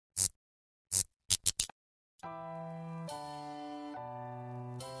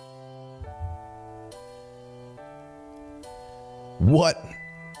What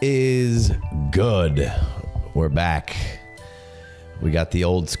is good? We're back. We got the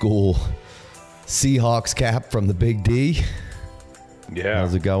old school Seahawks cap from the Big D. Yeah.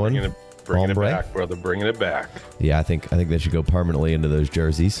 How's it going? Bringing it back, brother. Bringing it back. Yeah, I think they should go permanently into those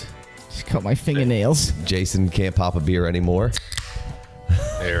jerseys. Just cut my fingernails. Jason can't pop a beer anymore.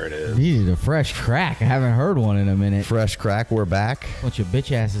 There it is. Needed a fresh crack. I haven't heard one in a minute. Fresh crack. We're back. Bunch of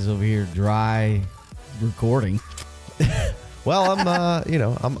bitch asses over here dry recording. Well,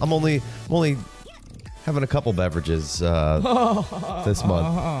 I'm only having a couple beverages this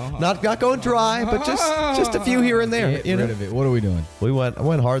month. Not going dry, but just a few here and there. Get rid of it. What are we doing? I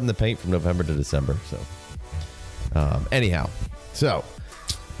went hard in the paint from November to December. So, anyhow,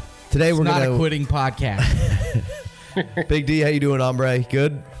 today we're not gonna a quitting podcast. Big D, how you doing, hombre?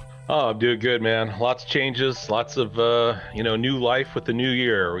 Good. Oh, I'm doing good, man. Lots of changes, lots of new life with the new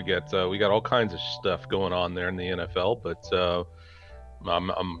year. We got all kinds of stuff going on there in the NFL, but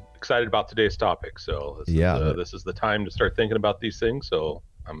I'm excited about today's topic. So this is the time to start thinking about these things. So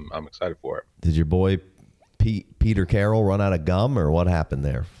I'm excited for it. Did your boy Peter Carroll run out of gum, or what happened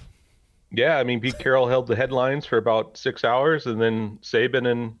there? Yeah, I mean, Pete Carroll held the headlines for about 6 hours, and then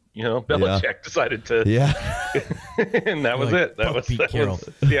Saban and Belichick decided to. Yeah, and that was it. That was Pete Carroll.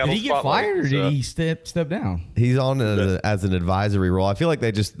 Did he get fired, or did he step down? He's on as an advisory role. I feel like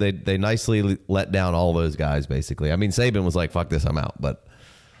they nicely let down all those guys. Basically, I mean, Saban was like, "Fuck this, I'm out." But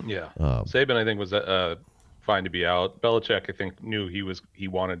yeah, Saban I think was fine to be out. Belichick I think knew he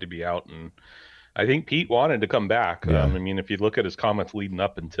wanted to be out, and I think Pete wanted to come back. Yeah. I mean, if you look at his comments leading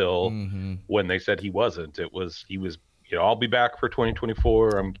up until when they said he wasn't, he was. I'll be back for 2024.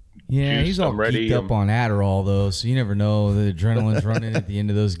 I'm juiced, he's all ready. geeked up on Adderall though, so you never know. The adrenaline's running at the end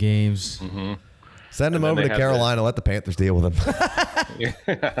of those games. Mm-hmm. Send him over to Carolina. Let the Panthers deal with him.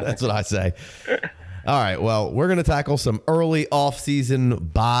 That's what I say. All right. Well, we're going to tackle some early off-season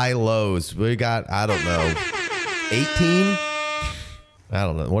buy lows. We got, 18? I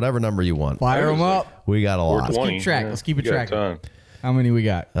don't know. Whatever number you want. Fire them up. We got a lot. Let's keep track. Let's keep a track. How many we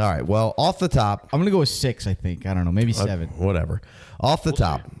got? All right. Well, off the top, I'm going to go with 6, I think. I don't know. Maybe 7. Whatever. Off the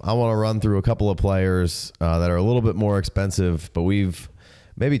top, I want to run through a couple of players that are a little bit more expensive, but we've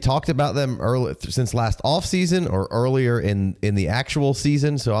maybe talked about them since last offseason or earlier in the actual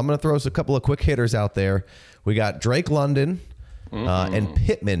season. So I'm going to throw us a couple of quick hitters out there. We got Drake London and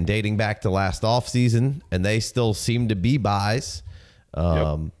Pittman dating back to last offseason, and they still seem to be buys.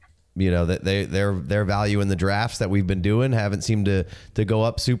 That their value in the drafts that we've been doing haven't seemed to go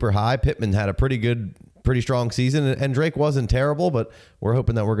up super high. Pittman had a pretty strong season, and Drake wasn't terrible, but we're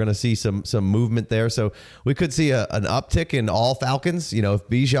hoping that we're going to see some movement there. So we could see an uptick in all Falcons. If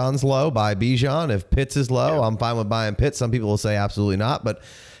Bijan's low, buy Bijan. If Pitts is low, I'm fine with buying Pitts. Some people will say absolutely not, but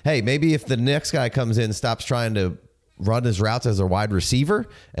hey, maybe if the next guy comes in, stops trying to run his routes as a wide receiver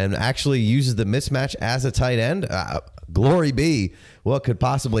and actually uses the mismatch as a tight end, glory be what could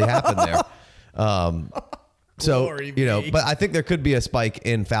possibly happen there. But I think there could be a spike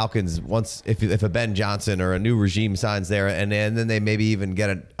in Falcons once if a Ben Johnson or a new regime signs there, and then they maybe even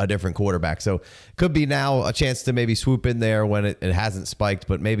get a different quarterback. So could be now a chance to maybe swoop in there when it hasn't spiked,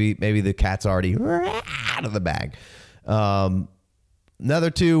 but maybe the cat's already out of the bag.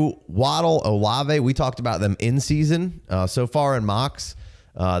 Another two, Waddle, Olave. We talked about them in season. So far in mocks,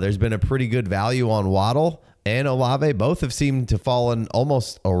 there's been a pretty good value on Waddle and Olave. Both have seemed to fall in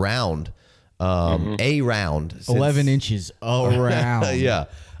almost around. A round, 11 inches around. Yeah,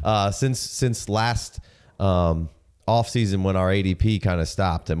 since last off season when our ADP kind of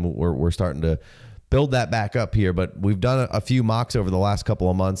stopped, and we're starting to build that back up here. But we've done a few mocks over the last couple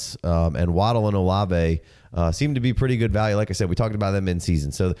of months, and Waddle and Olave seem to be pretty good value. Like I said, we talked about them in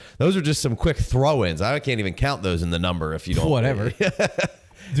season, so those are just some quick throw-ins. I can't even count those in the number if you don't. Whatever.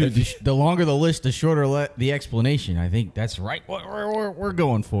 Dude, the longer the list, the shorter the explanation. I think that's right what we're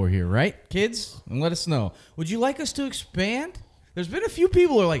going for here, right, kids? And let us know. Would you like us to expand? There's been a few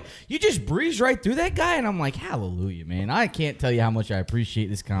people who are like, you just breezed right through that guy, and I'm like, hallelujah, man. I can't tell you how much I appreciate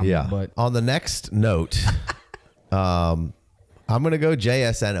this comment. Yeah. But on the next note, I'm going to go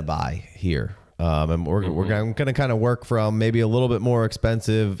JSN a buy here. And we're going to kind of work from maybe a little bit more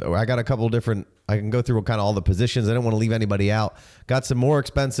expensive. I got a couple different. I can go through kind of all the positions. I don't want to leave anybody out. Got some more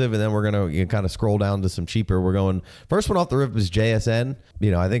expensive, and then we're going to kind of scroll down to some cheaper. We're going first one off the rip is JSN.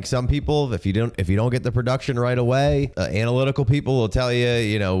 I think some people, if you don't get the production right away, analytical people will tell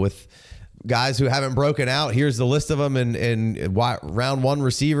you, with guys who haven't broken out, here's the list of them in round one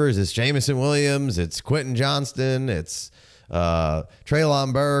receivers. It's Jamison Williams, it's Quentin Johnston, it's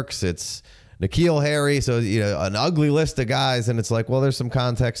Treylon Burks, it's N'Keal Harry. So, an ugly list of guys. And it's like, well, there's some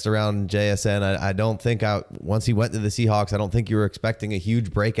context around JSN. I don't think once he went to the Seahawks, I don't think you were expecting a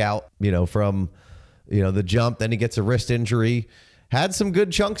huge breakout, from, the jump. Then he gets a wrist injury. Had some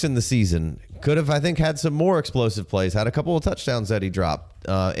good chunks in the season. Could have, I think, had some more explosive plays. Had a couple of touchdowns that he dropped.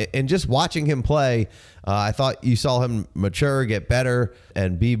 And just watching him play, I thought you saw him mature, get better,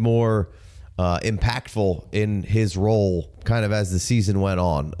 and be more impactful in his role kind of as the season went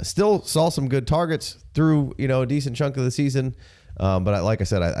on. Still saw some good targets through, a decent chunk of the season. But like I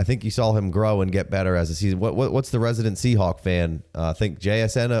said, I think you saw him grow and get better as the season. What's the resident Seahawk fan think?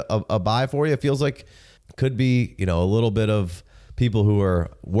 JSN a buy for you? It feels like could be, a little bit of people who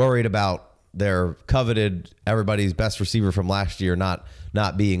are worried about their coveted everybody's best receiver from last year not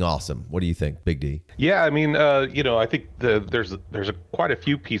being awesome. What do you think, Big D? Yeah, I mean, I think there's quite a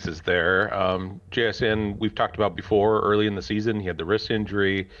few pieces there. JSN, we've talked about before. Early in the season, he had the wrist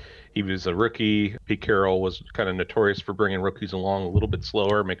injury. He was a rookie. Pete Carroll was kind of notorious for bringing rookies along a little bit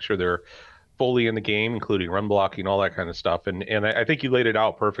slower, make sure they're fully in the game, including run blocking, all that kind of stuff. And I think you laid it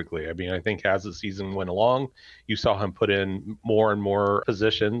out perfectly. I mean, I think as the season went along, you saw him put in more and more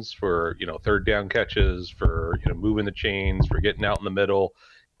positions for, third down catches, for, moving the chains, for getting out in the middle.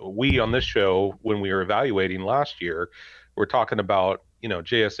 We on this show, when we were evaluating last year, we're talking about,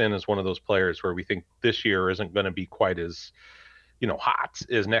 JSN is one of those players where we think this year isn't going to be quite as, hot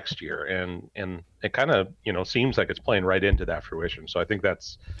as next year. And it kind of, seems like it's playing right into that fruition. So I think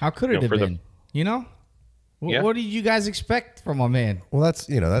that's how could it have been? What did you guys expect from a man? Well, that's,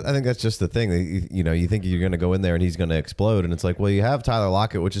 I think that's just the thing. You think you're going to go in there and he's going to explode. And it's like, well, you have Tyler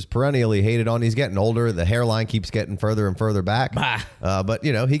Lockett, which is perennially hated on. He's getting older. The hairline keeps getting further and further back. But,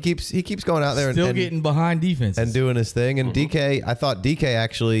 he keeps going out there and getting behind defense and doing his thing. And DK, I thought DK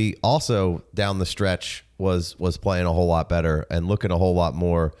actually also down the stretch was playing a whole lot better and looking a whole lot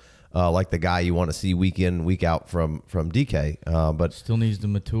more like the guy you want to see week in, week out from DK. But still needs to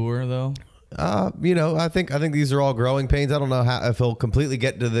mature, though. I think these are all growing pains. I don't know if he'll completely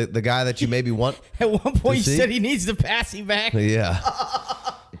get to the guy that you maybe want. At one point, you said he needs to pass him back. Yeah.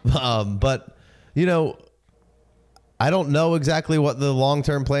 But I don't know exactly what the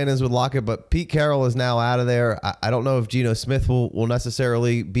long-term plan is with Lockett, but Pete Carroll is now out of there. I don't know if Geno Smith will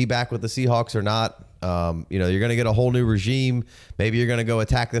necessarily be back with the Seahawks or not. You're going to get a whole new regime. Maybe you're going to go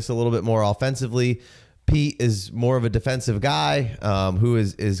attack this a little bit more offensively. Pete is more of a defensive guy who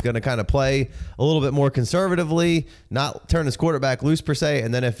is going to kind of play a little bit more conservatively, not turn his quarterback loose per se.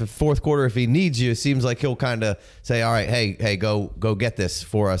 And then if the fourth quarter, if he needs you, it seems like he'll kind of say, all right, hey, go get this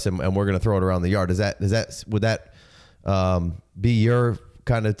for us, and we're going to throw it around the yard. Would that be your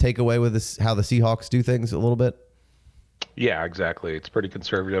kind of takeaway with this, how the Seahawks do things a little bit? Yeah, exactly. It's pretty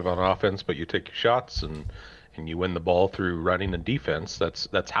conservative on offense, but you take your shots and you win the ball through running and defense.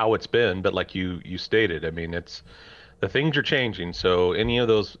 That's how it's been. But like you stated, I mean, it's the things are changing. So any of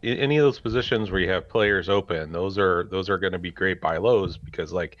those positions where you have players open, those are going to be great buy lows,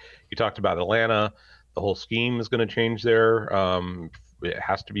 because like you talked about Atlanta, the whole scheme is going to change there. It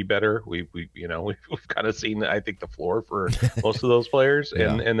has to be better. We've kind of seen, I think, the floor for most of those players.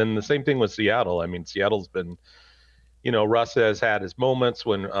 Yeah. And then the same thing with Seattle. I mean, Seattle's been, Russ has had his moments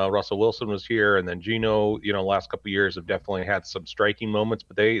when Russell Wilson was here, and then Geno, last couple of years have definitely had some striking moments,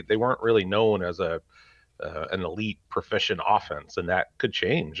 but they weren't really known as an elite proficient offense, and that could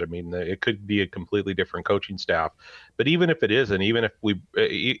change. I mean, it could be a completely different coaching staff, but even if it isn't, even if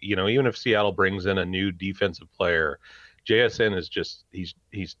even if Seattle brings in a new defensive player, JSN is just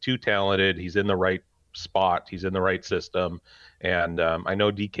he's too talented. He's in the right spot. He's in the right system, and I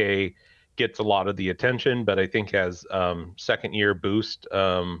know DK gets a lot of the attention, but I think as second year boost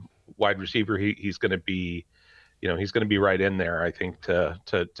wide receiver, he's going to be, he's going to be right in there, I think, to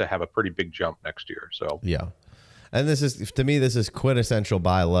have a pretty big jump next year. So yeah. And this is quintessential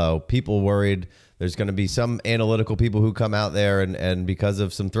buy low. People worried there's going to be some analytical people who come out there and because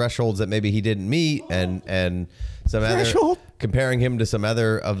of some thresholds that maybe he didn't meet and some threshold, other comparing him to some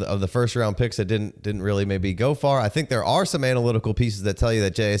other of the first round picks that didn't really maybe go far. I think there are some analytical pieces that tell you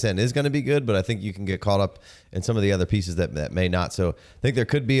that JSN is going to be good, but I think you can get caught up in some of the other pieces that may not. So I think there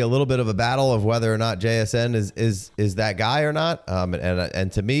could be a little bit of a battle of whether or not JSN is that guy or not.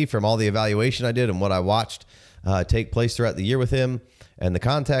 And to me, from all the evaluation I did and what I watched take place throughout the year with him and the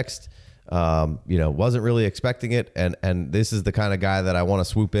context, wasn't really expecting it. And this is the kind of guy that I want to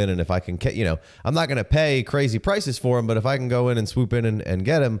swoop in. And if I can get, I'm not going to pay crazy prices for him, but if I can go in and swoop in and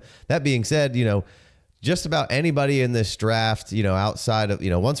get him. That being said, just about anybody in this draft, outside of,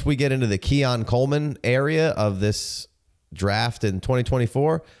 once we get into the Keon Coleman area of this draft in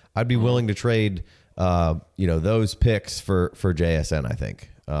 2024, I'd be willing to trade, those picks for JSN, I think.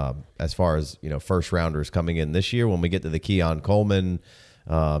 as far as first rounders coming in this year. When we get to the Keon Coleman,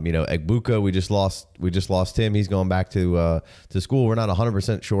 Egbuka, we just lost him. He's going back to school. We're not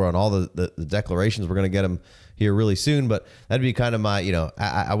 100% sure on all the declarations. We're going to get him here really soon, but that'd be kind of my,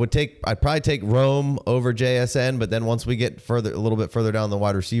 I'd probably take Rome over JSN, but then once we get a little bit further down the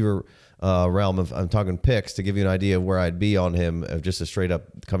wide receiver realm, I'm talking picks, to give you an idea of where I'd be on him, of just a straight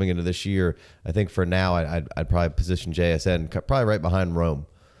up coming into this year. I think for now I'd probably position JSN probably right behind Rome.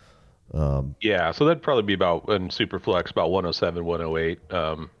 Yeah, so that'd probably be about in Superflex about 107, 108,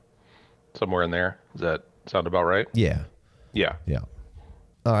 somewhere in there. Does that sound about right? Yeah. Yeah.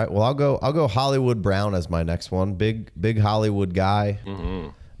 All right. Well, I'll go Hollywood Brown as my next one. Big Hollywood guy.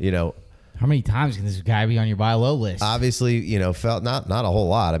 Mm-hmm. How many times can this guy be on your buy low list? Obviously, felt not a whole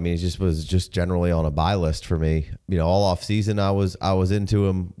lot. I mean, he was just generally on a buy list for me. All off season I was into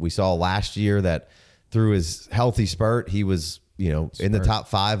him. We saw last year that through his healthy spurt, he was in the top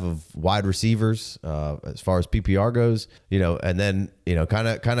 5 of wide receivers as far as PPR goes, and then,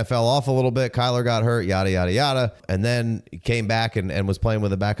 kind of fell off a little bit. Kyler got hurt, yada, yada, yada. And then he came back and was playing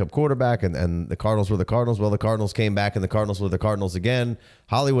with a backup quarterback, and the Cardinals were the Cardinals. Well, the Cardinals came back, and the Cardinals were the Cardinals again.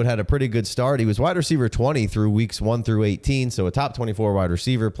 Hollywood had a pretty good start. He was wide receiver 20 through weeks 1 through 18, so a top 24 wide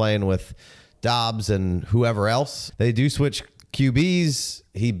receiver playing with Dobbs and whoever else. They do switch QBs.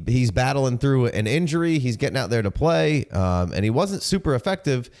 He's battling through an injury. He's getting out there to play, and he wasn't super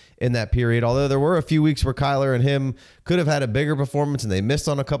effective in that period, although there were a few weeks where Kyler and him could have had a bigger performance, and they missed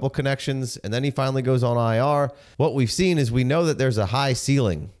on a couple connections, and then he finally goes on IR. What we've seen is we know that there's a high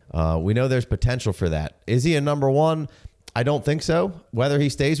ceiling. We know there's potential for that. Is he a number one? I don't think so. Whether he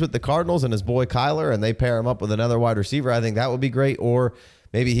stays with the Cardinals and his boy Kyler and they pair him up with another wide receiver, I think that would be great, or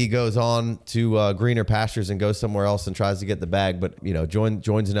maybe he goes on to greener pastures and goes somewhere else and tries to get the bag, but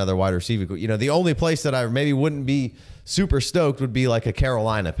joins another wide receiver. The only place that I maybe wouldn't be super stoked would be like a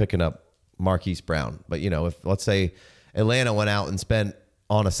Carolina picking up Marquise Brown. But if let's say Atlanta went out and spent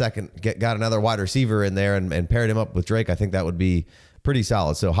on a second, got another wide receiver in there and paired him up with Drake, I think that would be pretty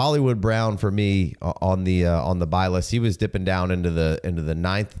solid. So Hollywood Brown for me on the buy list. He was dipping down into the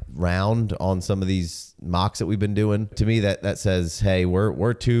 9th round on some of these mocks that we've been doing. To me, that says, hey, we're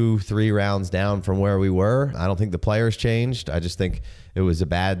 2-3 rounds down from where we were. I don't think the players changed. I just think it was a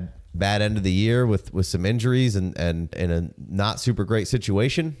bad end of the year with some injuries and in a not super great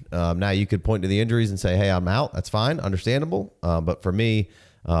situation. Now you could point to the injuries and say, hey, I'm out. That's fine, understandable. But for me,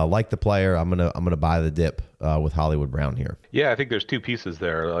 like the player, I'm gonna buy the dip with Hollywood Brown here. Yeah, I think there's two pieces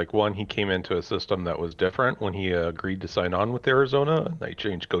there. Like, one, he came into a system that was different when he agreed to sign on with Arizona. They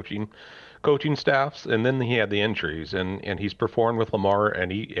changed coaching staffs, and then he had the injuries, and he's performed with Lamar,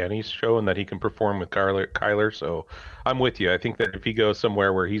 and he's shown that he can perform with Kyler. So I'm with you. I think that if he goes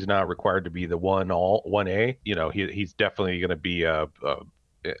somewhere where he's not required to be the 1A, he's definitely going to be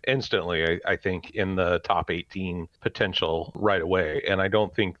instantly, I think, in the top 18 potential right away. And I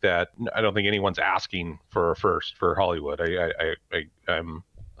don't think anyone's asking for a first for Hollywood. I'm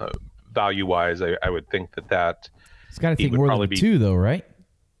value wise, I would think that it's got to take more than 2 though, right?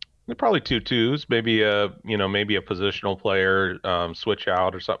 Probably 2 2s, maybe a positional player, switch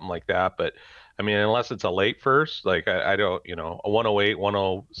out or something like that. But I mean, unless it's a late first, like I don't, a 108,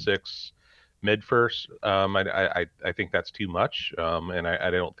 106 mid first, I think that's too much, and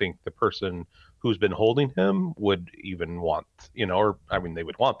I don't think the person who's been holding him would even want, or I mean they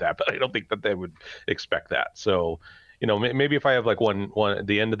would want that, but I don't think that they would expect that. So maybe if I have like one at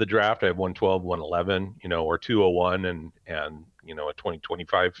the end of the draft, I have 112, 111, or 201 and a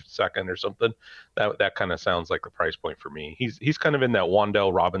 20-25 second or something, that kind of sounds like the price point for me. He's kind of in that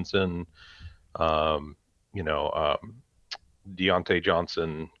Wan'Dale Robinson, Deontay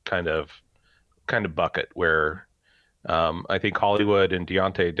Johnson kind of bucket where I think Hollywood and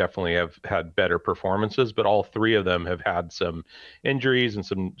Deontay definitely have had better performances, but all 3 of them have had some injuries and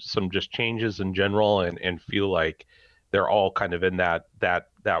some just changes in general, and feel like they're all kind of in that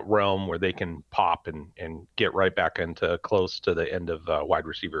realm where they can pop and get right back into close to the end of wide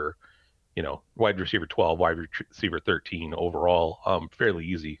receiver 12, wide receiver 13 overall, fairly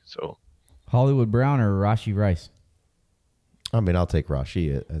easy. So Hollywood Brown or Rashee Rice? I mean, I'll take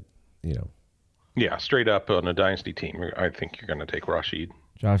Rashee. Yeah, straight up on a dynasty team, I think you're going to take Rashid.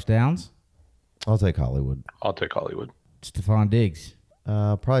 Josh Downs? I'll take Hollywood. I'll take Hollywood. Stephon Diggs?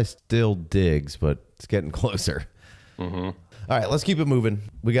 Probably still Diggs, but it's getting closer. Mm-hmm. All right, let's keep it moving.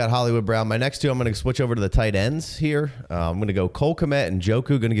 We got Hollywood Brown. My next 2, I'm going to switch over to the tight ends here. I'm going to go Cole Kmet and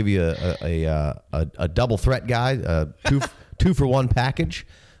Njoku. Going to give you a double threat guy, two for one package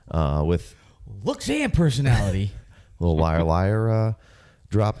with looks and personality. Little liar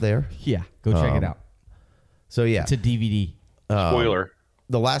drop there. Yeah, go check it out. So yeah, it's a DVD. Spoiler.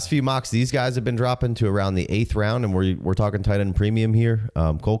 the last few mocks, these guys have been dropping to around the 8th round, and we're talking tight end premium here.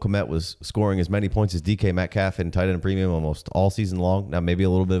 Cole Kmet was scoring as many points as DK Metcalf in tight end premium almost all season long. Now maybe a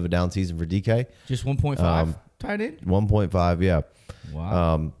little bit of a down season for DK. Just 1.5 tight end? 1.5, yeah.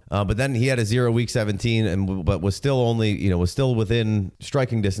 Wow. But then he had a 0 week 17, but was still only, was still within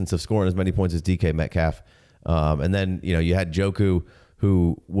striking distance of scoring as many points as DK Metcalf. And then, you had Njoku,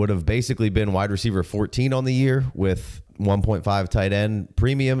 who would have basically been wide receiver 14 on the year with 1.5 tight end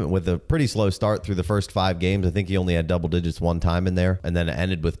premium with a pretty slow start through the first 5 games. I think he only had double digits one time in there, and then it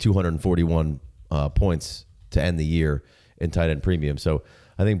ended with 241 points to end the year in tight end premium. So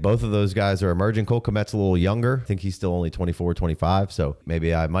I think both of those guys are emerging. Cole Kmet's a little younger. I think he's still only 24, 25. So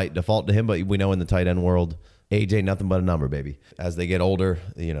maybe I might default to him, but we know in the tight end world, age ain't nothing but a number, baby. As they get older,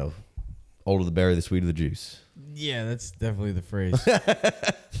 older the berry, the sweeter the juice. Yeah, that's definitely the phrase.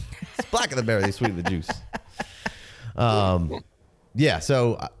 It's blacker the berry, the sweeter the juice. Yeah,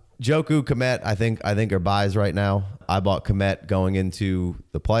 so Njoku, Kmet, I think are buys right now. I bought Kmet going into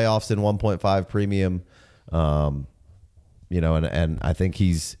the playoffs in 1.5 premium. And I think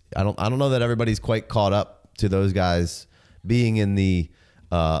I don't know that everybody's quite caught up to those guys being in the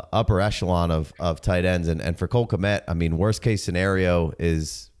upper echelon of tight ends. And for Cole Kmet, I mean, worst case scenario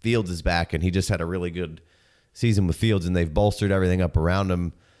is Fields is back, and he just had a really good season with Fields, and they've bolstered everything up around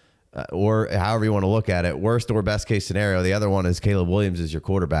him. Or however you want to look at it, worst or best case scenario. The other one is Caleb Williams is your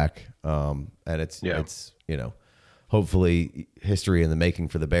quarterback, and it's hopefully history in the making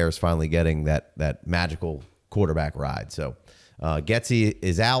for the Bears finally getting that magical quarterback ride. So Getsy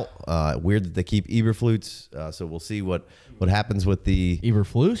is out. Weird that they keep Eberflus. So we'll see what happens with the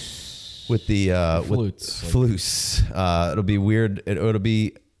Eberflus with the Flutes. Flus. It'll be weird. It'll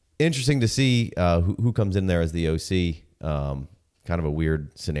be interesting to see who comes in there as the OC. Kind of a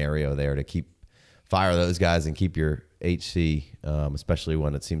weird scenario there to fire those guys and keep your HC, especially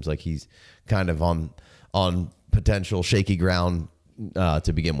when it seems like he's kind of on potential shaky ground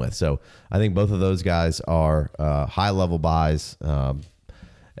to begin with. So I think both of those guys are high level buys.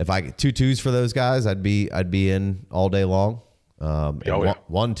 If I get 2 for those guys, I'd be in all day long.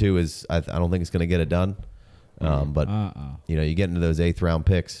 1-2 is I don't think it's going to get it done. But you get into those 8th round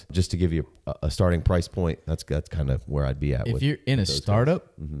picks just to give you a starting price point. That's kind of where I'd be at. If you're in a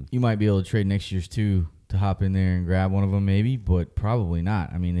startup, you might be able to trade next year's 2 to hop in there and grab one of them, maybe, but probably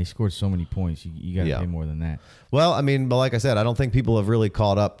not. I mean, they scored so many points, you got to pay more than that. Well, I mean, but like I said, I don't think people have really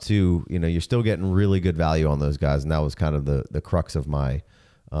caught up to. You're still getting really good value on those guys, and that was kind of the crux of my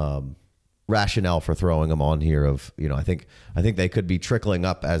rationale for throwing them on here. I think they could be trickling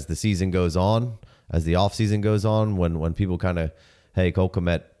up as the season goes on. As the offseason goes on, when people kind of, hey, Cole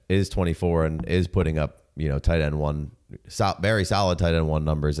Kmet is 24 and is putting up, tight end 1, very solid tight end 1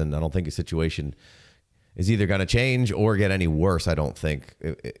 numbers, and I don't think a situation is either going to change or get any worse, I don't think.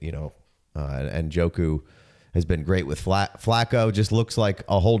 And Njoku has been great with Flacco, just looks like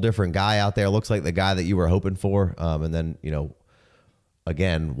a whole different guy out there, looks like the guy that you were hoping for. And then,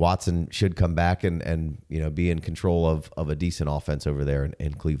 again, Watson should come back and be in control of a decent offense over there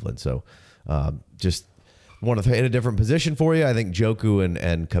in Cleveland. So, just want to hit a different position for you. I think Njoku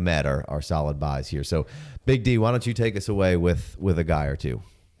and Kmet are solid buys here. So, Big D, why don't you take us away with a guy or two?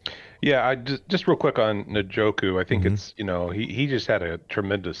 Yeah, I just real quick on Njoku. I think it's he just had a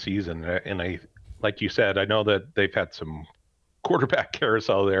tremendous season, and like you said, I know that they've had some quarterback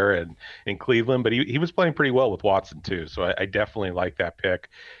carousel there in Cleveland, but he was playing pretty well with Watson too. So I definitely like that pick.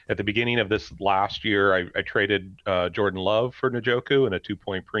 At the beginning of this last year, I traded Jordan Love for Njoku in a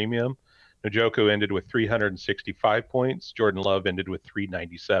 2-point premium. Njoku ended with 365 points. Jordan Love ended with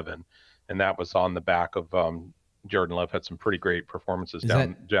 397, and that was on the back of Jordan Love had some pretty great performances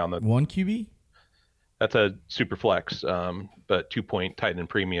down the 1 QB. That's a super flex, but 2-point tight end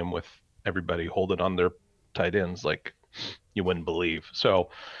premium with everybody holding on their tight ends like you wouldn't believe. So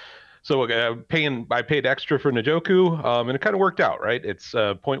I paid extra for Njoku, and it kind of worked out, right? It's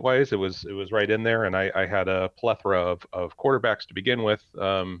point wise, it was right in there, and I had a plethora of quarterbacks to begin with.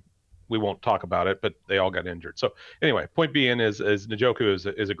 We won't talk about it, but they all got injured. So anyway, point being is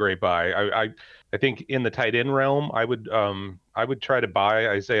Njoku is a great buy. I think in the tight end realm, I would try to buy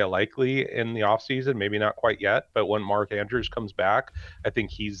Isaiah Likely in the offseason. Maybe not quite yet, but when Mark Andrews comes back, I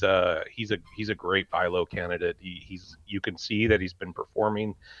think he's a great buy low candidate. You can see that he's been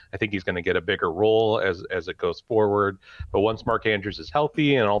performing. I think he's going to get a bigger role as it goes forward. But once Mark Andrews is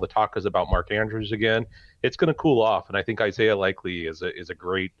healthy and all the talk is about Mark Andrews again, it's going to cool off. And I think Isaiah Likely is a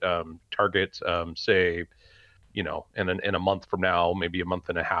great target. Say, in a month from now, maybe a month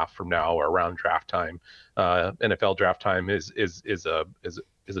and a half from now, or around draft time, NFL draft time is a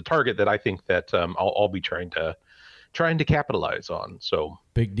target that I think that I'll be trying to trying to capitalize on. So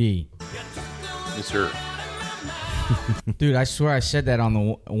Big D. yes, sir. Dude, I swear I said that on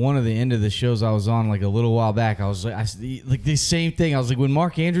the one of the end of the shows I was on like a little while back. I was like the same thing. I was like, when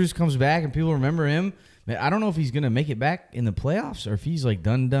Mark Andrews comes back and people remember him, man, I don't know if he's gonna make it back in the playoffs or if he's like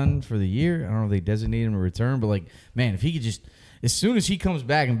done for the year. I don't know if they designate him to return, but like, man, if he could just, as soon as he comes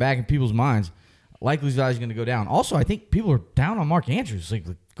back and back in people's minds, likely value is going to go down. Also, I think people are down on Mark Andrews. Like,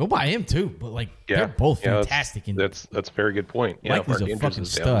 go buy him too. But like, they're both fantastic. That's a very good point. Yeah, Likely's a fucking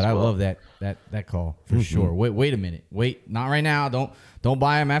stud. I love that call for sure. Wait a minute. Wait, not right now. Don't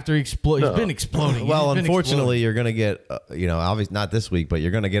buy him after he explodes. He's been exploding. Well, unfortunately, you're going to get obviously not this week, but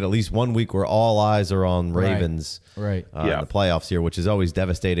you're going to get at least 1 week where all eyes are on Ravens. Right. In the playoffs here, which is always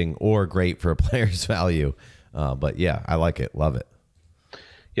devastating or great for a player's value. But yeah, I like it. Love it.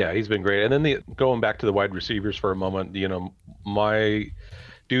 Yeah, he's been great. And then going back to the wide receivers for a moment, my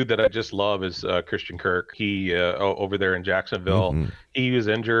dude that I just love is Christian Kirk. He over there in Jacksonville, he was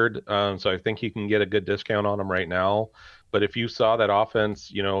injured, so I think you can get a good discount on him right now. But if you saw that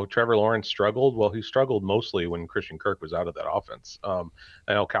offense, Trevor Lawrence struggled. Well, he struggled mostly when Christian Kirk was out of that offense. I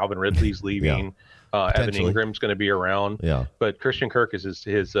know Calvin Ridley's leaving. Evan Ingram's going to be around. Yeah. But Christian Kirk is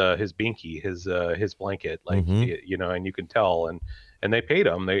his binky, his blanket, like and you can tell. And they paid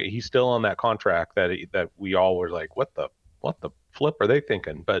him. He's still on that contract that we all were like, what the flip are they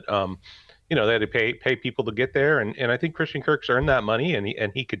thinking? But they had to pay people to get there, and I think Christian Kirk's earned that money,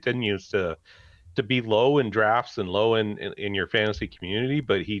 and he continues to be low in drafts and low in your fantasy community,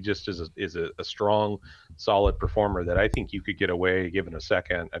 but he just is a strong, solid performer that I think you could get away given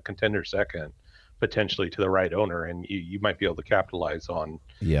a contender second, potentially to the right owner, and you might be able to capitalize on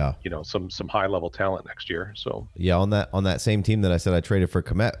some high level talent next year. So on that same team that I said I traded for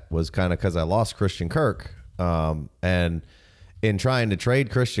Kmet was kind of because I lost Christian Kirk, and in trying to trade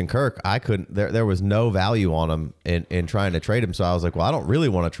Christian Kirk, I couldn't. There was no value on him in trying to trade him. So I was like, well, I don't really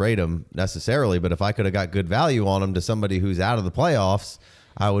want to trade him necessarily, but if I could have got good value on him to somebody who's out of the playoffs,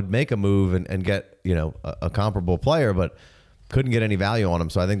 I would make a move and get a comparable player, but couldn't get any value on him.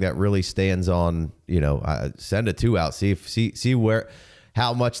 So I think that really stands on send a 2 out, see where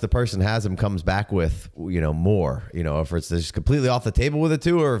how much the person has him comes back with more, if it's just completely off the table with a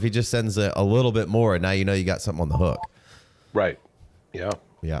 2, or if he just sends a little bit more and now you got something on the hook. Right. Yeah.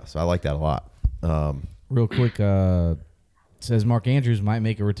 So I like that a lot. Real quick, says Mark Andrews might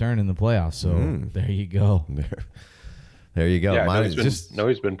make a return in the playoffs. So there you go. There you go. Yeah,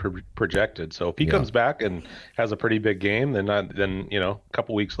 he's been projected. So if he comes back and has a pretty big game, then a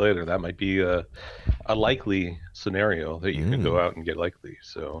couple weeks later that might be a likely scenario that you can go out and get likely.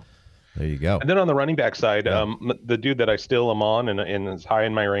 So there you go. And then on the running back side, the dude that I still am on and is high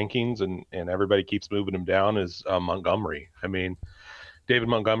in my rankings and everybody keeps moving him down is Montgomery. I mean, David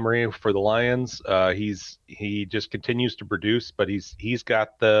Montgomery for the Lions, he just continues to produce, but he's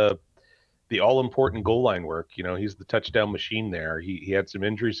got the all-important goal line work. He's the touchdown machine there. He had some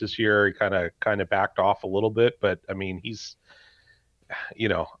injuries this year. He kind of backed off a little bit, but I mean, he's,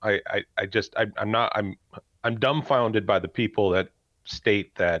 I'm dumbfounded by the people that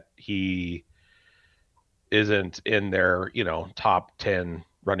state that he isn't in their, top 10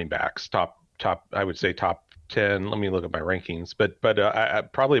 running backs, I would say top 10. Let me look at my rankings, but I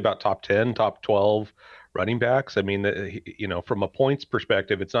probably about top 10, top 12 running backs. I mean, from a points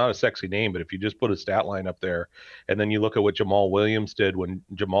perspective, it's not a sexy name, but if you just put a stat line up there and then you look at what Jamal Williams did when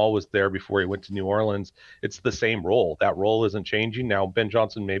Jamal was there before he went to New Orleans, it's the same role. That role isn't changing. Now, Ben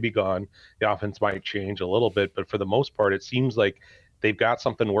Johnson may be gone. The offense might change a little bit, but for the most part, it seems like they've got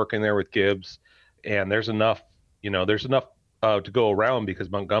something working there with Gibbs, and there's enough to go around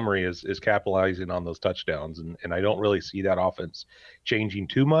because Montgomery is capitalizing on those touchdowns, and I don't really see that offense changing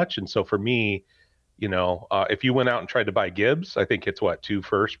too much. And so for me, if you went out and tried to buy Gibbs, I think it's 2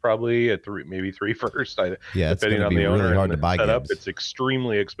 first, probably at 3, maybe 3 first. Depending on the owner really hard to buy setup, Gibbs. it's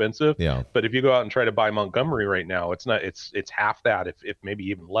extremely expensive. Yeah. But if you go out and try to buy Montgomery right now, it's not. It's half that, if maybe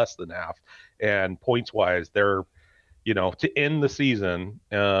even less than half. And points wise, they're, to end the season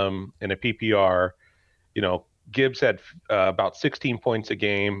in a PPR, Gibbs had about 16 points a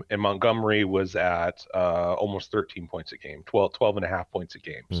game, and Montgomery was at almost 13 points a game, 12 and a half points a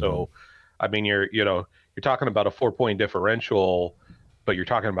game. Mm-hmm. So, I mean, you're talking about a 4-point differential, but you're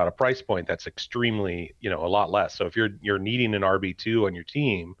talking about a price point that's extremely, a lot less. So if you're needing an RB2 on your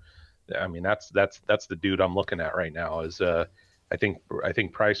team, I mean, that's the dude I'm looking at right now. Is I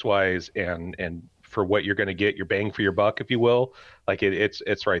think price wise and for what you're going to get, your bang for your buck, if you will, like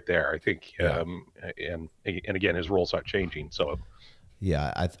it's right there. I think, and again, his roles aren't changing. So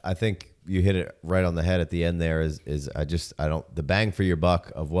Yeah, I think you hit it right on the head at the end there. I don't the bang for your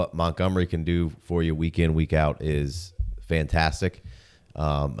buck of what Montgomery can do for you week in, week out is fantastic.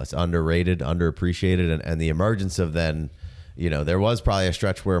 It's underrated, underappreciated, and the emergence of then, there was probably a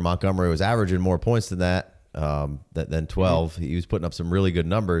stretch where Montgomery was averaging more points than than 12. He was putting up some really good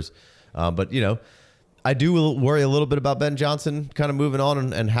numbers, but I do worry a little bit about Ben Johnson kind of moving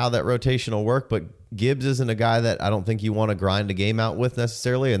on and how that rotation will work, but Gibbs isn't a guy that I don't think you want to grind a game out with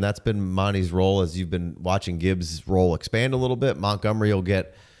necessarily, and that's been Monty's role as you've been watching Gibbs' role expand a little bit. Montgomery will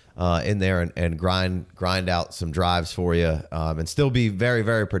get in there and grind out some drives for you and still be very,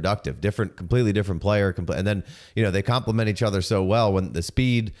 very productive. Completely different player. And then, they complement each other so well when the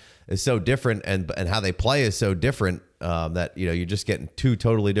speed is so different and how they play is so different that, you're just getting two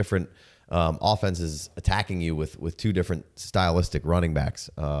totally different offenses attacking you with two different stylistic running backs.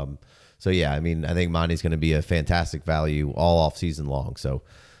 So yeah, I think Monty's going to be a fantastic value all off season long. So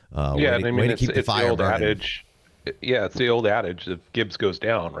way to keep the fire old burning. Adage. Yeah, it's the old adage: if Gibbs goes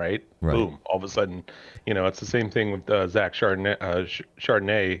down, right? Boom! All of a sudden, it's the same thing with Zach Charbonnet.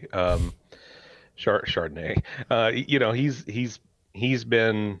 He's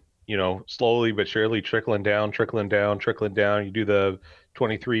been slowly but surely trickling down. You do the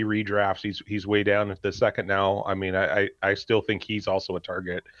 23 redrafts, he's way down at the second now. I still think he's also a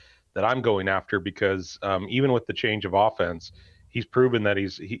target that I'm going after because even with the change of offense, he's proven that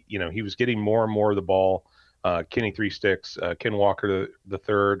he was getting more and more of the ball. Kenny Three Sticks, Ken Walker the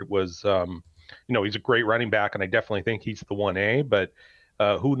third was he's a great running back, and I definitely think he's the 1A, but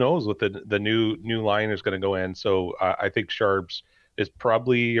who knows what the new line is going to go in. So I think Sharps is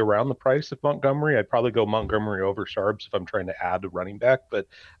probably around the price of Montgomery. I'd probably go Montgomery over Sharps if I'm trying to add a running back, but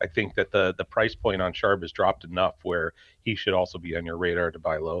I think that the price point on Sharp has dropped enough where he should also be on your radar to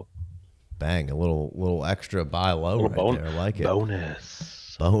buy low. Bang, a little extra buy low there. I like it.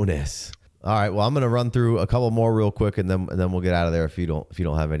 Bonus. All right, well, I'm going to run through a couple more real quick, and then we'll get out of there if you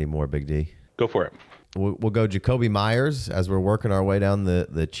don't have any more, Big D. Go for it. We'll go Jakobi Meyers as we're working our way down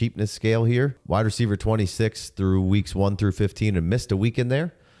the cheapness scale here. Wide receiver 26 through weeks 1 through 15 and missed a week in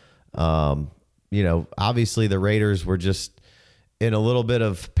there. Obviously the Raiders were just in a little bit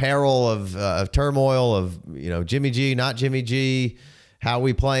of peril of turmoil of, Jimmy G, not Jimmy G. How are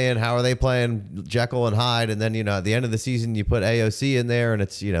we playing? How are they playing? Jekyll and Hyde. And then, at the end of the season, you put AOC in there and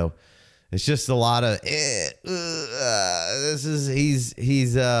it's, it's just a lot of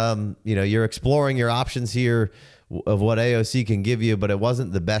you're exploring your options here of what AOC can give you, but it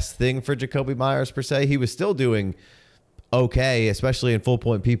wasn't the best thing for Jakobi Meyers per se. He was still doing okay, especially in full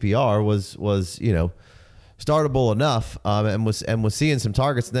point PPR. Was startable enough and was seeing some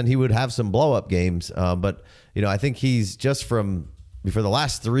targets. And then he would have some blow up games. But I think he's just for the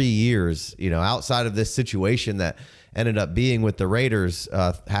last 3 years, outside of this situation that ended up being with the Raiders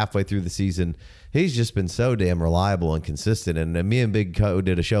halfway through the season, he's just been so damn reliable and consistent. And me and Big Co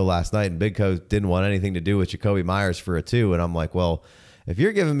did a show last night, and Big Co didn't want anything to do with Jakobi Meyers for a 2. And I'm like, well, if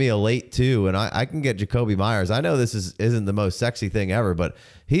you're giving me a late 2 and I can get Jakobi Meyers, I know this isn't the most sexy thing ever, but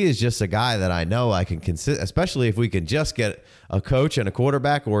he is just a guy that I know I can especially if we can just get a coach and a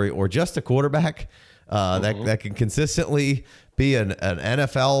quarterback or just a quarterback that can consistently be an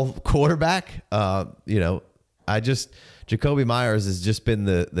NFL quarterback. Jakobi Meyers has just been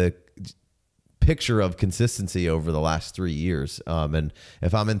the picture of consistency over the last 3 years. And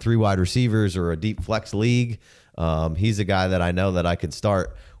if I'm in 3 wide receivers or a deep flex league, he's a guy that I know that I can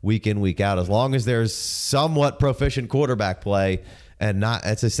start week in, week out, as long as there's somewhat proficient quarterback play and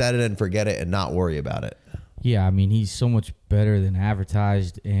it's a set it and forget it and not worry about it. Yeah. He's so much better than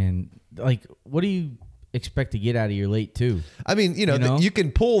advertised. And what do you expect to get out of your late 2? You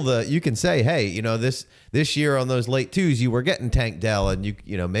can you can say, hey, this year on those late 2s, you were getting Tank Dell, and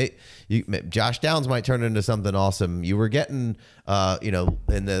Josh Downs might turn into something awesome. You were getting, in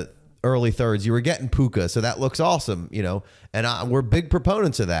the early thirds, you were getting Puka, so that looks awesome, and we're big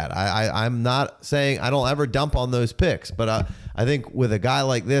proponents of that. I'm not saying I don't ever dump on those picks, but I think with a guy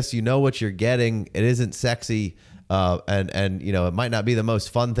like this, what you're getting. It isn't sexy. And it might not be the most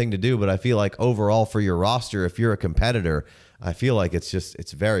fun thing to do, but I feel like overall for your roster, if you're a competitor, I feel like it's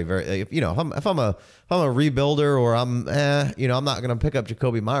very, very, if I'm a rebuilder or I'm not going to pick up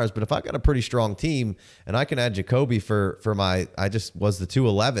Jakobi Meyers, but if I got a pretty strong team and I can add Jakobi for I just was the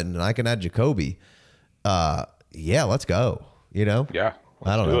 211 and I can add Jakobi, let's go, Yeah.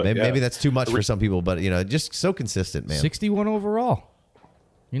 I don't know. Maybe that's too much for some people, but just so consistent, man. 61 overall,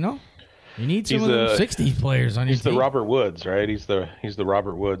 You need some of those 60 players on your team. He's the Robert Woods, right? He's the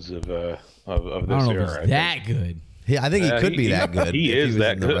Robert Woods of this era. I don't know if he's that good. I think he could be that good. He is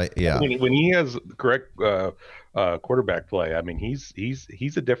that good. Right, yeah. When he has correct quarterback play, I mean, he's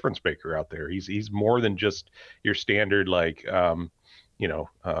a difference maker out there. He's more than just your standard, like, I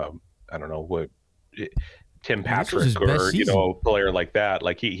don't know what. Tim Patrick or player like that.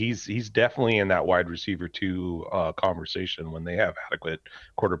 Like he's definitely in that wide receiver 2 conversation when they have adequate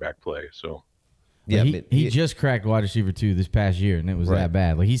quarterback play. So yeah, he just cracked wide receiver 2 this past year, and it was that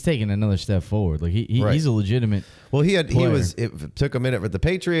bad. Like he's taking another step forward. Like he's a legitimate. Well, it took a minute with the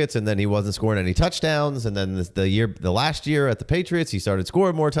Patriots, and then he wasn't scoring any touchdowns, and then the last year at the Patriots, he started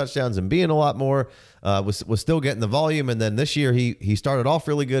scoring more touchdowns and being a lot more. Was still getting the volume, and then this year he started off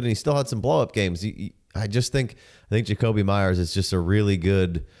really good, and he still had some blow up games. I think Jakobi Meyers is just a really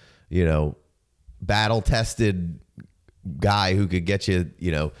good, battle tested guy who could get you,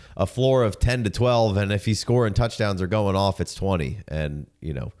 a floor of 10 to 12, and if he's scoring touchdowns or going off, it's 20, and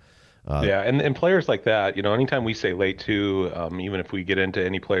and players like that, anytime we say late 2, even if we get into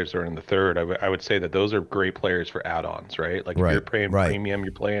any players that are in the 3rd, I would say that those are great players for add-ons, right? Like if you're paying premium,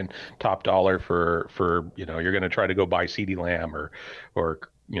 you're playing top dollar for you're going to try to go buy CeeDee Lamb or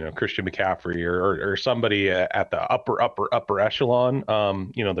Christian McCaffrey or somebody at the upper echelon,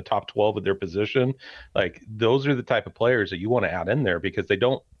 the top 12 of their position. Like those are the type of players that you want to add in there, because they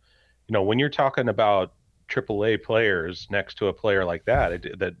don't, when you're talking about AAA players next to a player like that,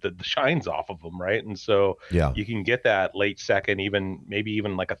 that shines off of them, right? And so you can get that late second, maybe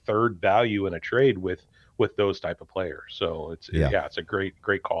even like a 3rd value in a trade with those type of players. So it's a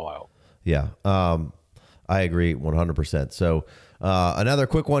great call out. Yeah, I agree 100%. So another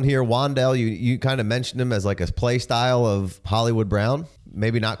quick one here, Wan'Dale, you kind of mentioned him as like a play style of Hollywood Brown.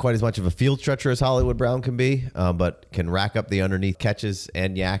 Maybe not quite as much of a field stretcher as Hollywood Brown can be, but can rack up the underneath catches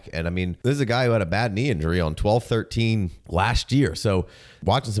and yak. And I mean, this is a guy who had a bad knee injury on 12/13 last year. So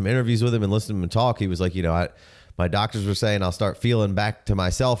watching some interviews with him and listening to him talk, he was like, my doctors were saying I'll start feeling back to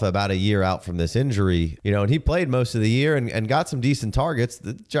myself about a year out from this injury. And he played most of the year and got some decent targets.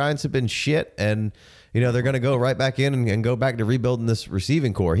 The Giants have been shit, and they're going to go right back in and go back to rebuilding this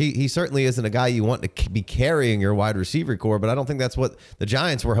receiving core. He certainly isn't a guy you want to be carrying your wide receiver core, but I don't think that's what the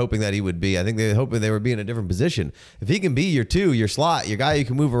Giants were hoping that he would be. I think they were hoping they would be in a different position. If he can be your 2, your slot, your guy you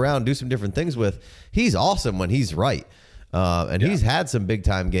can move around, do some different things with, he's awesome when he's right. He's had some big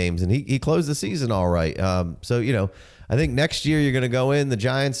time games, and he closed the season all right. I think next year you're going to go in. The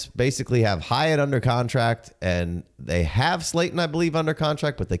Giants basically have Hyatt under contract, and they have Slayton, I believe, under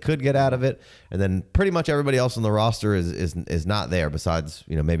contract, but they could get out of it. And then pretty much everybody else on the roster is not there besides,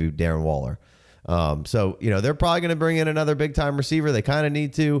 maybe Darren Waller. They're probably going to bring in another big time receiver. They kind of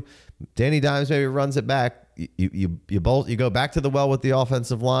need to. Danny Dimes maybe runs it back. You go back to the well with the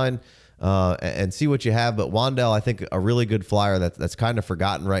offensive line. And see what you have. But Wan'Dale, I think, a really good flyer that's kind of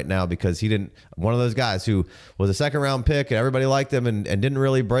forgotten right now, because one of those guys who was a 2nd round pick and everybody liked him and didn't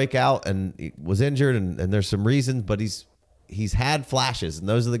really break out and he was injured, and there's some reasons, but he's had flashes, and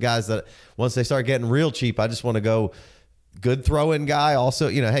those are the guys that once they start getting real cheap, I just want to go good throw-in guy. Also,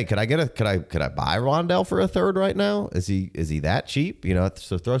 hey, could I buy Wan'Dale for a 3rd right now? Is he that cheap?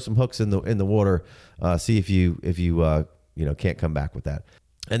 So throw some hooks in the water, see if you can't come back with that.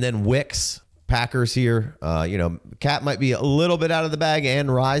 And then Wicks, Packers here. Cat might be a little bit out of the bag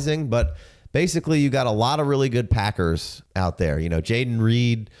and rising, but basically you got a lot of really good Packers out there. Jaden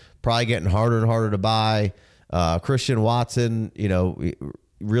Reed probably getting harder and harder to buy. Christian Watson,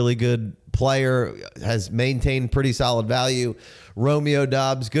 really good player, has maintained pretty solid value. Romeo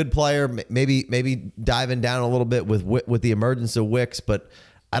Doubs, good player, maybe diving down a little bit with the emergence of Wicks, but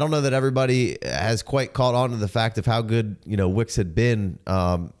I don't know that everybody has quite caught on to the fact of how good, Wicks had been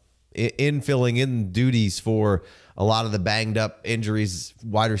in filling in duties for a lot of the banged up injuries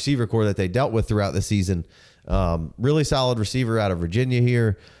wide receiver core that they dealt with throughout the season. Really solid receiver out of Virginia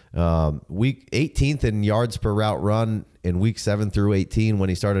here. Week 18th in yards per route run in week 7 through 18 when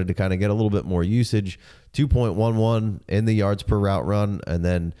he started to kind of get a little bit more usage. 2.11 in the yards per route run, and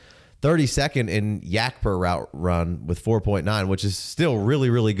then 32nd in yak per route run with 4.9, which is still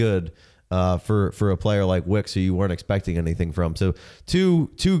really, really good for a player like Wicks, who you weren't expecting anything from. So two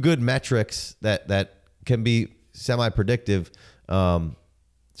good metrics that can be semi-predictive,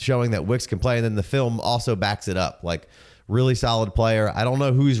 showing that Wicks can play, and then the film also backs it up. Like, really solid player. I don't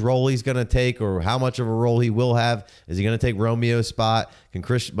know whose role he's going to take or how much of a role he will have. Is he going to take Romeo's spot?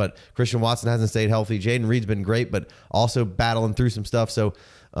 But Christian Watson hasn't stayed healthy. Jaden Reed's been great, but also battling through some stuff. So,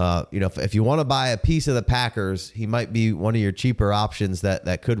 if you want to buy a piece of the Packers, he might be one of your cheaper options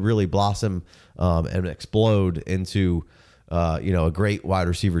that could really blossom and explode into, a great wide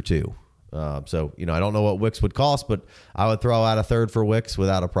receiver too. I don't know what Wicks would cost, but I would throw out a 3rd for Wicks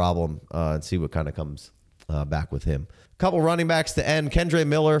without a problem and see what kind of comes back with him. Couple running backs to end. Kendre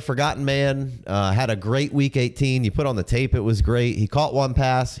Miller, forgotten man, had a great week 18. You put on the tape, it was great. He caught one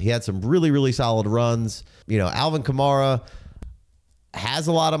pass. He had some really, really solid runs. Alvin Kamara has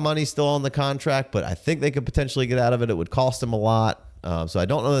a lot of money still on the contract, but I think they could potentially get out of it. It would cost him a lot. So I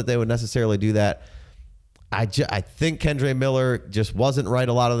don't know that they would necessarily do that. I think Kendre Miller just wasn't right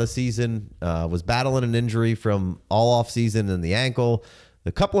a lot of the season, was battling an injury from all off season and the ankle.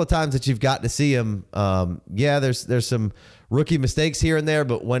 The couple of times that you've got to see him, there's some rookie mistakes here and there,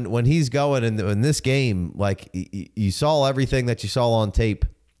 but when he's going in this game, like you saw everything that you saw on tape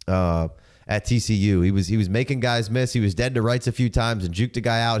at TCU. He was making guys miss. He was dead to rights a few times and juked a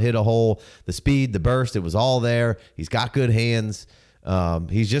guy out, hit a hole. The speed, the burst, it was all there. He's got good hands.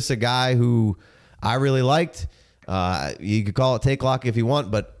 He's just a guy who I really liked. You could call it take lock if you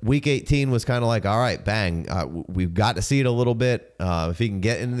want, but week 18 was kind of like, all right, bang. We've got to see it a little bit. If he can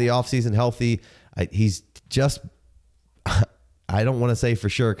get into the offseason healthy, he's just, I don't want to say for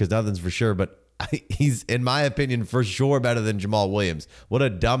sure because nothing's for sure, but he's, in my opinion, for sure better than Jamal Williams. What a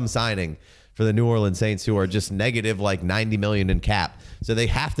dumb signing for the New Orleans Saints, who are just negative like $90 million in cap. So they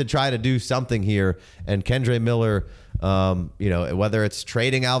have to try to do something here. And Kendre Miller, whether it's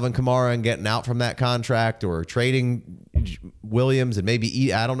trading Alvin Kamara and getting out from that contract or trading Williams and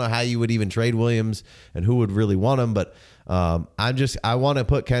maybe I don't know how you would even trade Williams and who would really want him, but I want to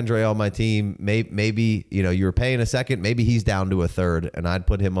put Kendre on my team. Maybe you were paying a second, maybe he's down to a third, and I'd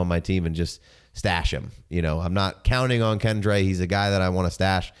put him on my team and just stash him. I'm not counting on Kendre. He's a guy that I want to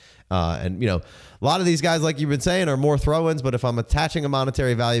stash. A lot of these guys, like you've been saying, are more throw-ins, but if I'm attaching a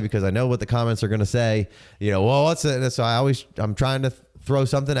monetary value because I know what the comments are going to say, what's it? So I'm trying to throw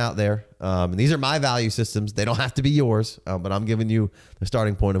something out there. And these are my value systems. They don't have to be yours, but I'm giving you the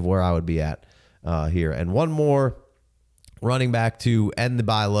starting point of where I would be at here. And one more running back to end the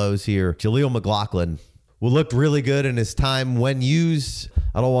buy lows here. Jaleel McLaughlin looked really good in his time when used.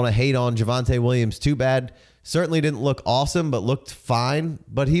 I don't want to hate on Javonte Williams too bad. Certainly didn't look awesome, but looked fine.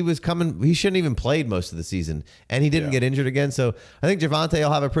 But he was coming. He shouldn't even played most of the season, and he didn't get injured again. So I think Javonte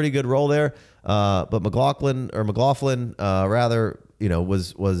will have a pretty good role there. But McLaughlin,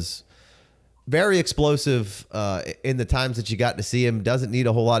 was very explosive in the times that you got to see him. Doesn't need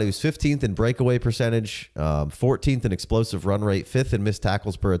a whole lot. He was 15th in breakaway percentage, 14th in explosive run rate, 5th in missed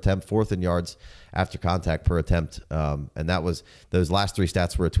tackles per attempt, 4th in yards after contact per attempt. And that was those last three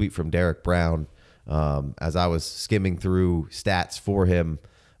stats were a tweet from Derek Brown. As I was skimming through stats for him,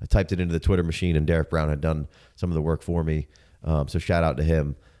 I typed it into the Twitter machine, and Derek Brown had done some of the work for me. So shout out to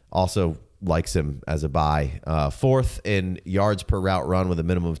him. Also likes him as a buy. 4th in yards per route run with a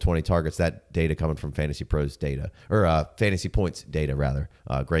minimum of 20 targets. That data coming from Fantasy Pros data, or Fantasy Points data rather.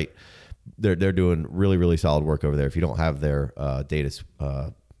 Great. They're doing really, really solid work over there. If you don't have their data,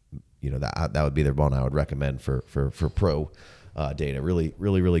 that would be their one I would recommend for pro data. Really,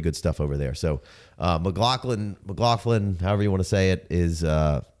 really, really good stuff over there. So McLaughlin, however you want to say it, is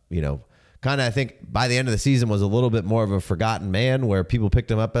kind of, I think by the end of the season was a little bit more of a forgotten man, where people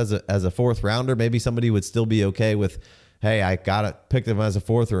picked him up as a fourth rounder. Maybe somebody would still be okay with, hey, I got to pick him as a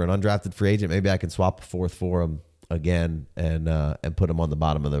fourth or an undrafted free agent. Maybe I can swap a fourth for him again and put him on the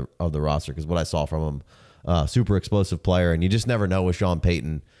bottom of the roster, because what I saw from him, super explosive player, and you just never know with Sean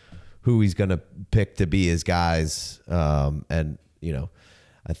Payton who he's going to pick to be his guys.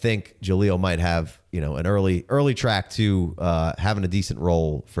 I think Jaleel might have, an early track to having a decent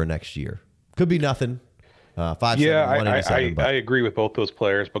role for next year. Could be nothing. 5'7", yeah, 187, I agree with both those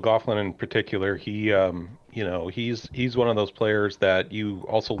players. McLaughlin in particular, he's one of those players that you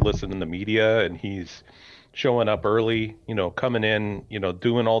also listen in the media, and he's showing up early, coming in,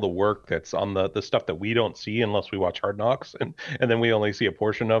 doing all the work that's on the stuff that we don't see unless we watch Hard Knocks, and then we only see a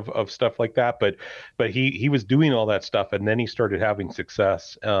portion of stuff like that. But he was doing all that stuff, and then he started having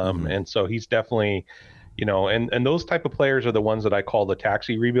success. And so he's definitely, and those type of players are the ones that I call the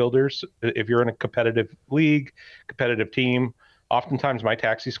taxi rebuilders. If you're in a competitive league, competitive team, oftentimes my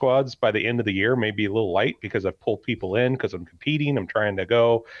taxi squads by the end of the year may be a little light because I've pulled people in because I'm competing, I'm trying to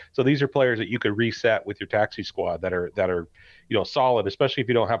go. So these are players that you could reset with your taxi squad that are solid, especially if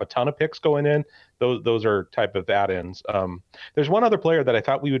you don't have a ton of picks going in. Those are type of add-ins. There's one other player that I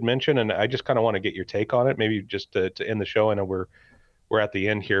thought we would mention, and I just kind of want to get your take on it, maybe just to end the show. I know we're at the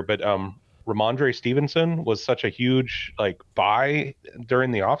end here, but Rhamondre Stevenson was such a huge buy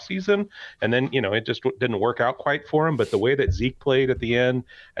during the offseason, and then it just didn't work out quite for him. But the way that Zeke played at the end,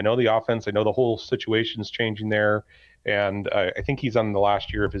 I know the offense, I know the whole situation's changing there, and I think he's on the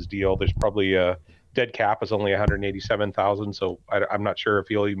last year of his deal. There's probably a dead cap is only $187,000, so I'm not sure if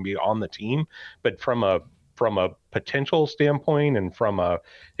he'll even be on the team. But from from a potential standpoint, and from a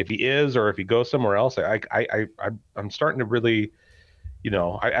if he is or if he goes somewhere else, I'm starting to really,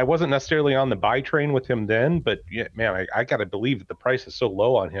 I wasn't necessarily on the buy train with him then, but yeah, man, I got to believe that the price is so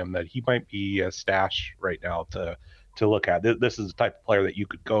low on him that he might be a stash right now to look at. This is the type of player that you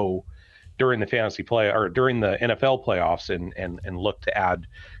could go during the fantasy play or during the NFL playoffs and look to add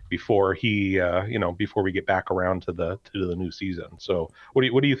before he before we get back around to the new season. So what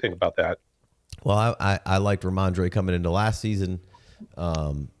do you think about that? Well, I liked Rhamondre coming into last season.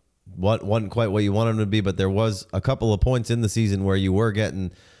 Wasn't quite what you wanted him to be, but there was a couple of points in the season where you were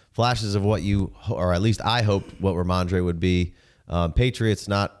getting flashes of what you, or at least I hoped what Rhamondre would be. Patriots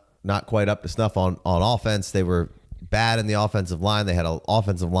not quite up to snuff on offense. They were bad in the offensive line. They had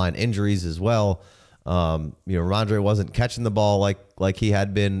offensive line injuries as well. Rhamondre wasn't catching the ball like he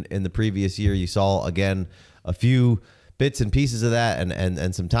had been in the previous year. You saw again a few bits and pieces of that,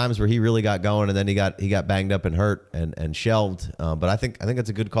 and some times where he really got going, and then he got banged up and hurt and shelved. But I think it's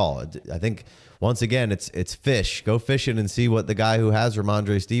a good call. I think once again it's fish. Go fishing and see what the guy who has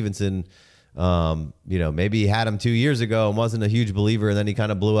Rhamondre Stevenson. Maybe he had him 2 years ago and wasn't a huge believer, and then he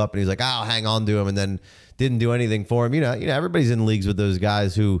kind of blew up and he's like, I'll hang on to him, and then didn't do anything for him. Everybody's in leagues with those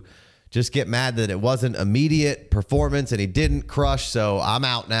guys who just get mad that it wasn't immediate performance and he didn't crush. So I'm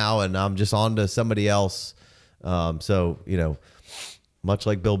out now and I'm just on to somebody else. Much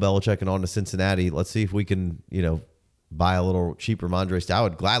like Bill Belichick and on to Cincinnati, let's see if we can, buy a little cheap Rhamondre. I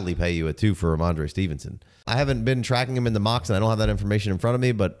would gladly pay you a 2 for Rhamondre Stevenson. I haven't been tracking him in the mocks, and I don't have that information in front of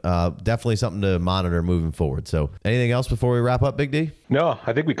me, but definitely something to monitor moving forward. So anything else before we wrap up, Big D? No,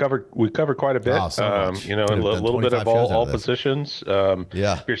 I think we covered quite a bit. Oh, so much. A little bit of all positions.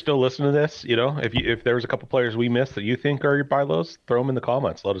 Yeah. If you're still listening to this, if there was a couple players we missed that you think are your buy lows, throw them in the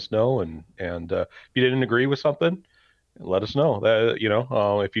comments. Let us know. And if you didn't agree with something, let us know.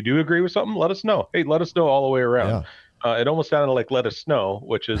 If you do agree with something, let us know. Hey, let us know all the way around. Yeah. It almost sounded like "Let Us Know,"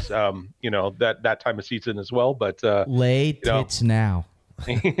 which is, that time of season as well. But lay tits now.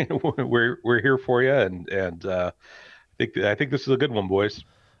 we're here for you, and I think this is a good one, boys.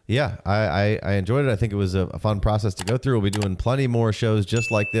 Yeah, I enjoyed it. I think it was a fun process to go through. We'll be doing plenty more shows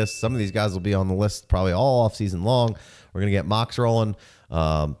just like this. Some of these guys will be on the list probably all off season long. We're gonna get mocks rolling.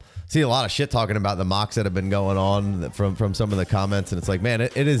 See a lot of shit talking about the mocks that have been going on from some of the comments, and it's like, man,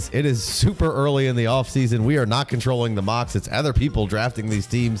 it is super early in the off season. We are not controlling the mocks. It's other people drafting these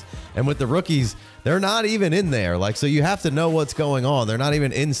teams, and with the rookies, they're not even in there. So you have to know what's going on. They're not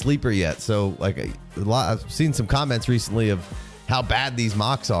even in sleeper yet. So I've seen some comments recently of how bad these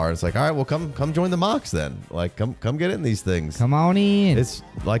mocks are. It's like, all right, well, come join the mocks then. Come get in these things. Come on in. It's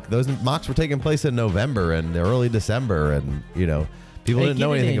like those mocks were taking place in November and early December, and people didn't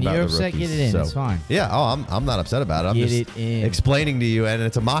know anything about the rookies. Get it in. It's fine. Yeah. Oh, I'm not upset about it. I'm just explaining to you, and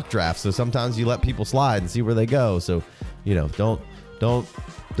it's a mock draft, so sometimes you let people slide and see where they go. So,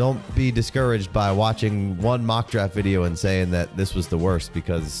 don't be discouraged by watching one mock draft video and saying that this was the worst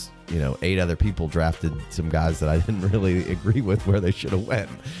because 8 other people drafted some guys that I didn't really agree with where they should have went.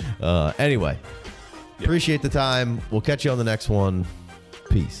 Anyway, appreciate the time. We'll catch you on the next one.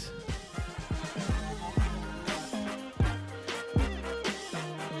 Peace.